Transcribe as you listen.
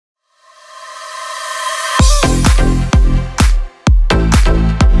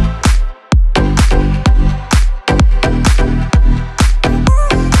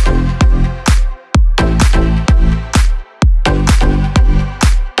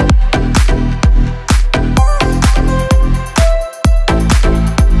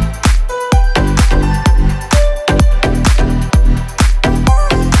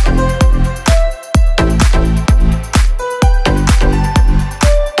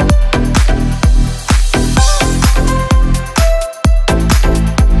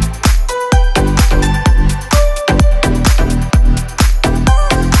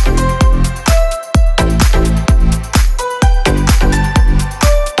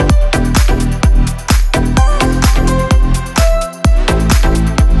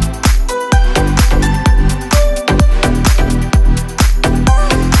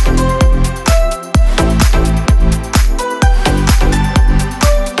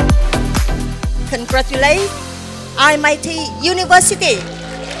congratulate MIT University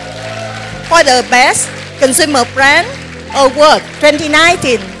for the Best Consumer Brand Award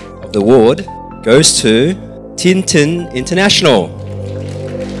 2019. The award goes to Tintin International.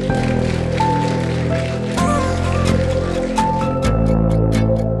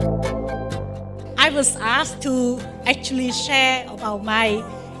 I was asked to actually share about my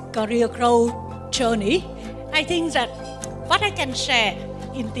career growth journey. I think that what I can share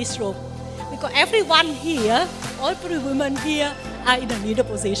in this room, because everyone here, all three women here are in a leader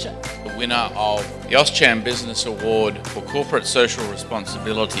position. The winner of the Auschan Business Award for Corporate Social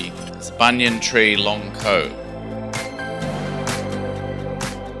Responsibility is Banyan Tree Long Co.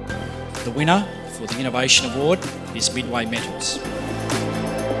 The winner for the Innovation Award is Midway Metals.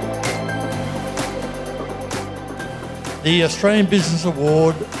 The Australian Business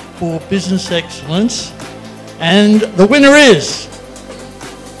Award for Business Excellence, and the winner is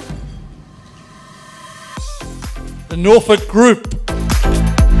the Norfolk Group.